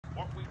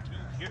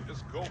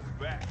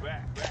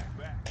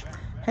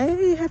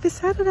Hey, happy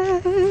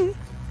Saturday.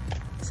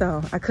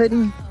 So I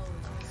couldn't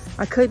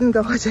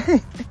go a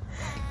day.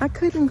 I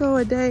couldn't go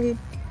a day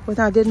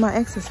without getting my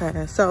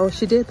exercise. So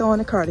she did throw in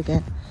a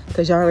cardigan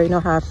because you already know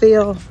how I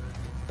feel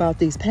about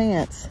these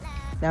pants.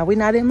 Now we're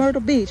not in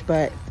Myrtle Beach,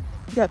 but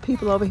you got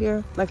people over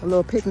here, like a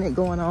little picnic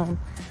going on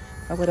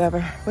or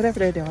whatever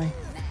they're doing.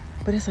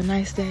 But it's a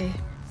nice day.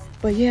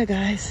 But yeah,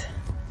 guys,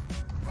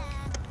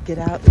 get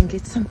out and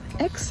get some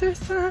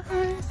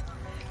exercise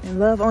and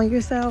love on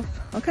yourself,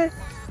 okay?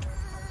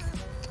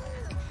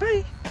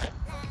 Bye.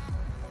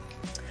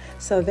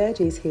 So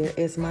veggies, here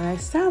is my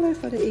salad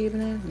for the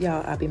evening.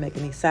 Y'all, I'll be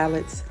making these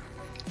salads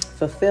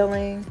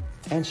fulfilling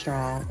and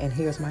strong. And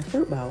here's my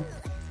fruit bowl.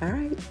 All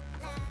right.